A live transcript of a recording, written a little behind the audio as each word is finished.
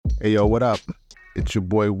Hey yo, what up? It's your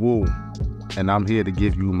boy Woo, and I'm here to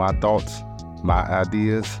give you my thoughts, my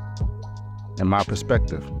ideas, and my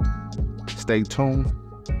perspective. Stay tuned,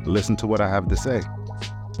 listen to what I have to say.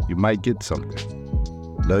 You might get something.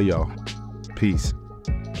 Love y'all. Peace.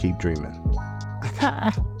 Keep dreaming.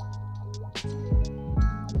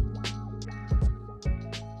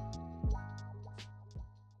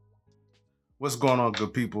 What's going on,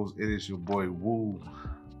 good people? It is your boy Woo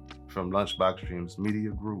from Lunchbox Dreams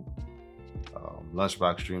Media Group.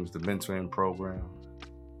 Lunchbox Dreams, the mentoring program.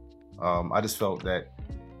 I just felt that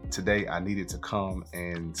today I needed to come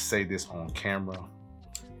and say this on camera,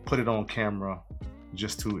 put it on camera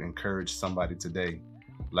just to encourage somebody today,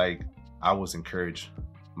 like I was encouraged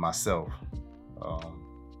myself.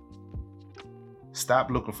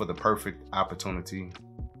 Stop looking for the perfect opportunity.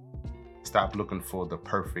 Stop looking for the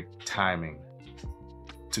perfect timing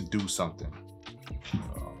to do something.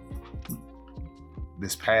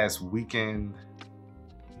 This past weekend,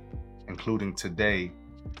 including today,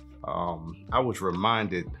 I was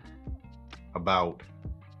reminded about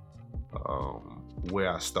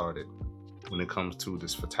where I started when it comes to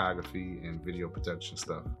this photography and video production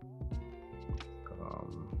stuff.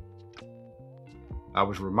 I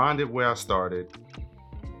was reminded where I started,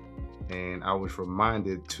 and I was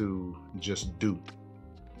reminded to just do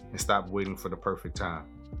and stop waiting for the perfect time.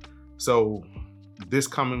 So this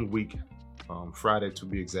coming week, Friday to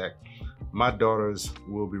be exact, my daughters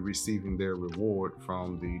will be receiving their reward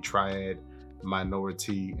from the Triad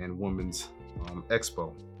Minority and Women's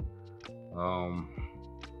Expo.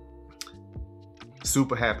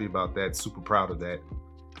 Super happy about that, super proud of that.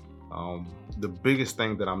 The biggest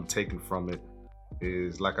thing that I'm taking from it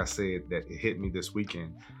is, like I said, that it hit me this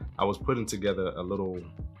weekend. I was putting together a little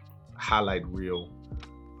highlight reel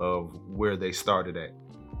of where they started at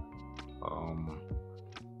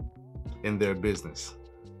in their business.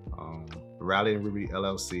 Raleigh and Ruby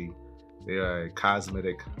LLC, they are a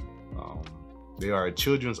cosmetic, they are a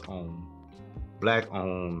children's owned, Black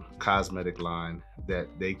owned cosmetic line that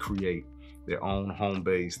they create their own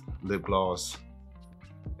home-based lip gloss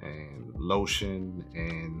and lotion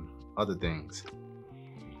and other things.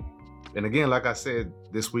 And again, like I said,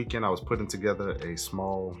 this weekend I was putting together a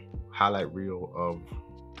small highlight reel of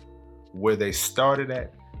where they started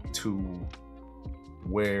at to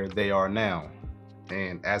where they are now.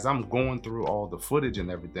 And as I'm going through all the footage and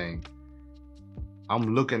everything,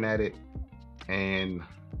 I'm looking at it, and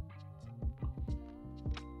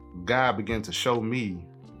God began to show me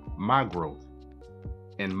my growth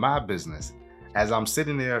in my business. As I'm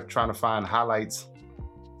sitting there trying to find highlights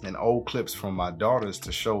and old clips from my daughters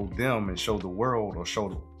to show them and show the world, or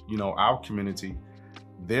show, our community,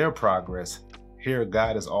 their progress, here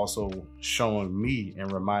God is also showing me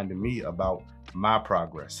and reminding me about my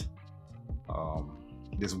progress.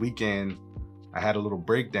 This weekend, I had a little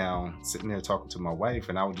breakdown sitting there talking to my wife,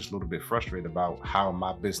 and I was just a little bit frustrated about how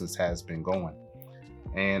my business has been going.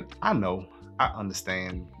 And I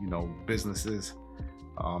understand, businesses,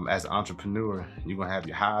 as an entrepreneur, you're gonna have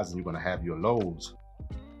your highs and you're gonna have your lows,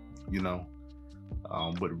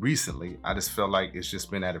 but recently I just felt like it's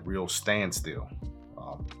just been at a real standstill.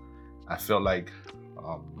 I felt like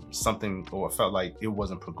I felt like it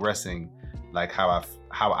wasn't progressing like how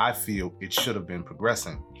I feel it should have been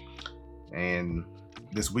progressing. And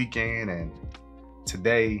this weekend and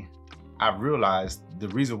today, I've realized the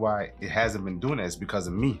reason why it hasn't been doing that is because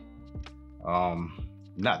of me.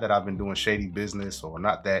 Not that I've been doing shady business, or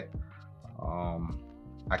not that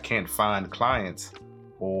I can't find clients,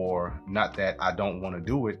 or not that I don't want to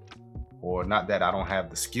do it, or not that I don't have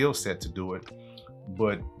the skill set to do it,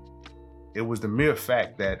 but it was the mere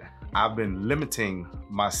fact that I've been limiting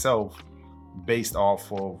myself based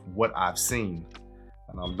off of what I've seen.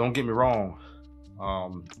 Don't get me wrong,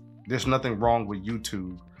 there's nothing wrong with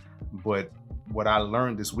YouTube, but what I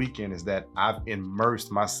learned this weekend is that I've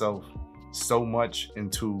immersed myself so much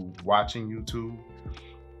into watching YouTube,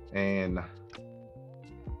 and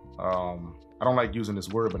I don't like using this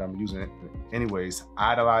word, but I'm using it anyways,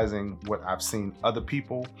 idolizing what I've seen other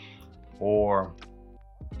people or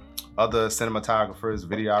other cinematographers,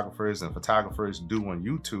 videographers, and photographers do on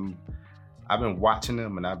YouTube. I've been watching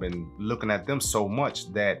them and I've been looking at them so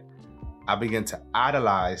much that I begin to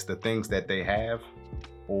idolize the things that they have,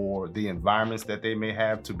 or the environments that they may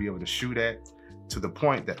have to be able to shoot at, to the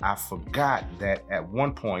point that I forgot that at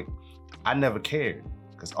one point I never cared,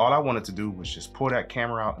 because all I wanted to do was just pull that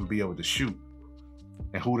camera out and be able to shoot.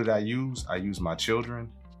 And who did I use? I used my children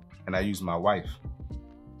and I used my wife.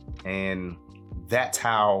 And that's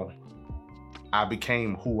how I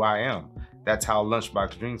became who I am. That's how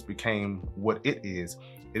Lunchbox Dreams became what it is.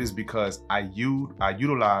 It is because I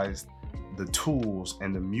utilized the tools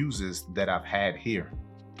and the muses that I've had here.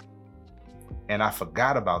 And I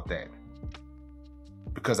forgot about that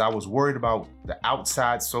because I was worried about the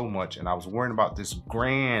outside so much, and I was worried about this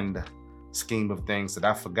grand scheme of things that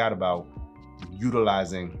I forgot about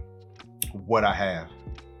utilizing what I have.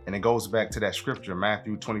 And it goes back to that scripture,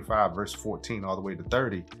 Matthew 25, verse 14, all the way to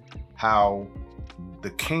 30, how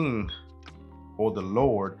the king or the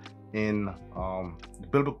Lord in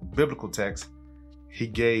the biblical text, he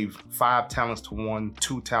gave 5 talents to one,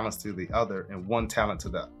 2 talents to the other, and 1 talent to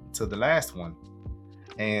the last one.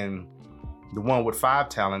 And the one with 5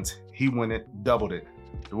 talents, he went and doubled it.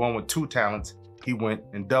 The one with 2 talents, he went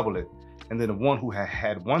and doubled it. And then the one who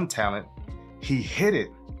had 1 talent, he hid it.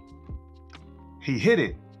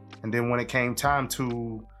 And then when it came time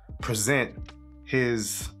to present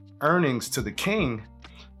his earnings to the king,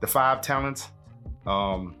 the 5 talents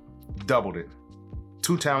doubled it.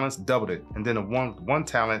 2 talents doubled it. And then the one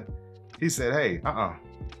talent, he said, hey,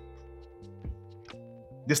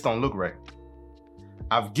 this don't look right.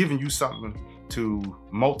 I've given you something to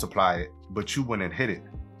multiply it, but you went and hid it.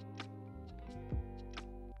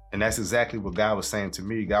 And that's exactly what God was saying to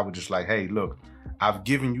me. God was just like, hey, look, I've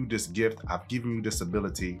given you this gift. I've given you this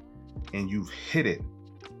ability, and you've hid it.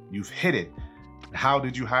 You've hid it. How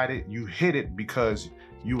did you hide it? You hid it because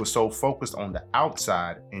you were so focused on the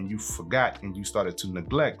outside, and you forgot, and you started to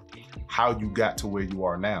neglect how you got to where you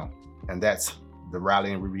are now. And that's the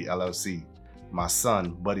Riley and Riri LLC, my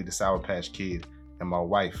son, Buddy the Sour Patch Kid, and my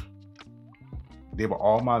wife. They were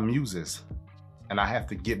all my muses. And I have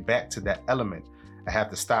to get back to that element. I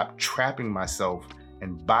have to stop trapping myself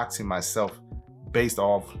and boxing myself based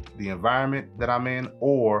off the environment that I'm in,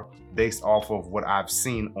 or based off of what I've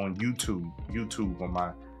seen on YouTube on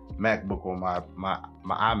my MacBook or my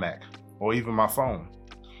iMac, or even my phone.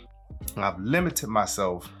 And I've limited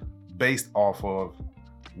myself based off of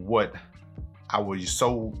what I was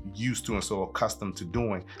so used to and so accustomed to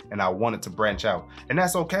doing, and I wanted to branch out. And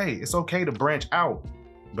that's okay. It's okay to branch out,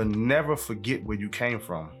 but never forget where you came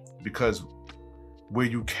from, because where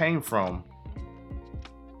you came from,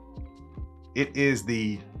 it is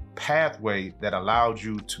the pathway that allowed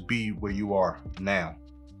you to be where you are now.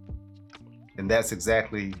 And that's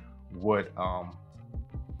exactly what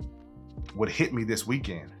hit me this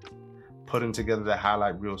weekend. Putting together the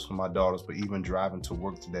highlight reels for my daughters, but even driving to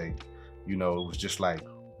work today, it was just like,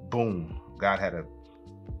 boom, God had to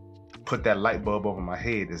put that light bulb over my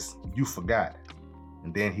head as you forgot.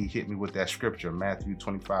 And then he hit me with that scripture, Matthew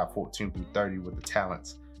 25, 14 through 30, with the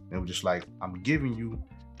talents. And it was just like, I'm giving you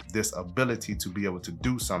this ability to be able to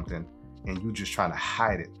do something, and you just trying to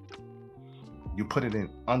hide it. You put it in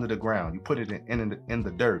under the ground. You put it in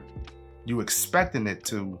the dirt. You expecting it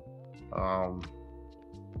to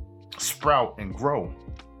sprout and grow,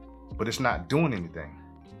 but it's not doing anything.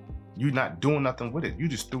 You're not doing nothing with it. You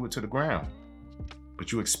just threw it to the ground,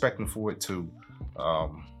 but you're expecting for it to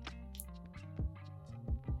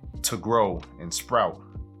grow and sprout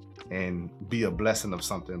and be a blessing of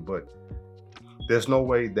something. But there's no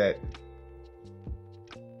way that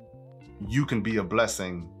you can be a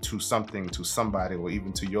blessing to something, to somebody, or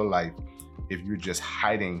even to your life if you're just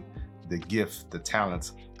hiding the gifts, the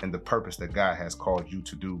talents, and the purpose that God has called you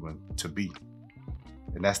to do and to be.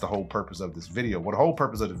 And that's the whole purpose of this video. Well, the whole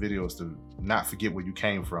purpose of the video is to not forget where you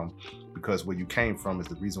came from, because where you came from is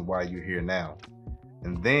the reason why you're here now.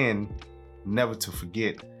 And then never to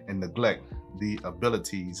forget and neglect the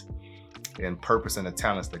abilities and purpose and the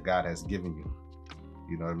talents that God has given you.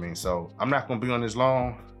 You know what I mean? So I'm not going to be on this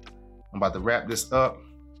long. I'm about to wrap this up,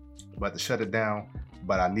 I'm about to shut it down,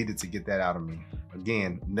 but I needed to get that out of me.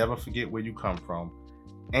 Again, never forget where you come from,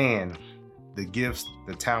 and the gifts,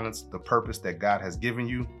 the talents, the purpose that God has given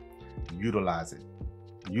you, utilize it.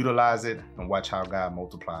 Utilize it and watch how God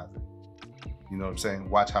multiplies it. You know what I'm saying?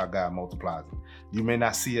 Watch how God multiplies it. You may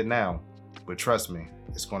not see it now, but trust me,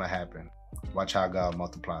 it's going to happen. Watch how God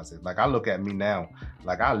multiplies it. Like, I look at me now,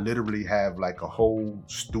 like I literally have like a whole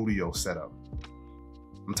studio set up.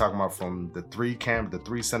 I'm talking about from the 3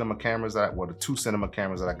 cinema cameras the 2 cinema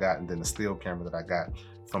cameras that I got, and then the still camera that I got,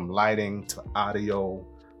 from lighting to audio,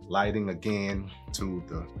 lighting again, to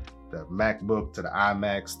the MacBook, to the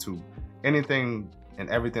iMacs, to anything and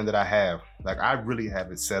everything that I have. Like, I really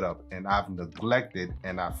have it set up, and I've neglected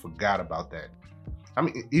and I forgot about that. I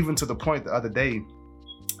mean, even to the point the other day,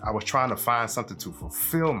 I was trying to find something to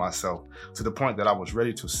fulfill myself, to the point that I was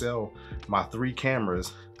ready to sell my 3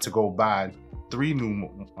 cameras to go buy 3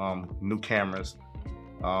 new cameras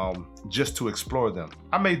just to explore them.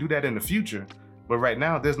 I may do that in the future, but right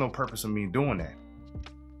now there's no purpose in me doing that.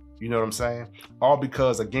 You know what I'm saying? All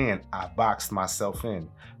because, again, I boxed myself in,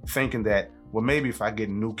 thinking that, well, maybe if I get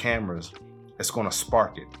new cameras, it's gonna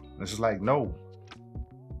spark it. And it's just like, no,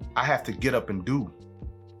 I have to get up and do.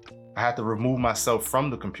 I have to remove myself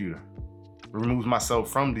from the computer, remove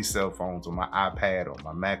myself from these cell phones or my iPad or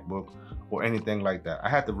my MacBook or anything like that. I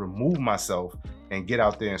have to remove myself and get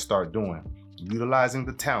out there and start doing, utilizing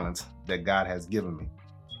the talents that God has given me.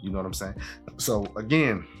 You know what I'm saying? So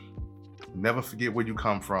again, never forget where you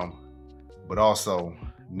come from, but also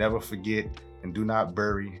never forget and do not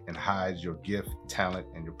bury and hide your gift, talent,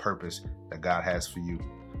 and your purpose that God has for you.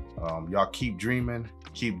 Y'all keep dreaming,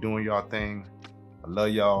 keep doing y'all thing. I love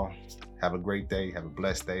y'all. Have a great day. Have a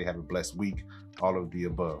blessed day. Have a blessed week. All of the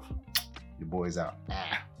above. Your boy's out.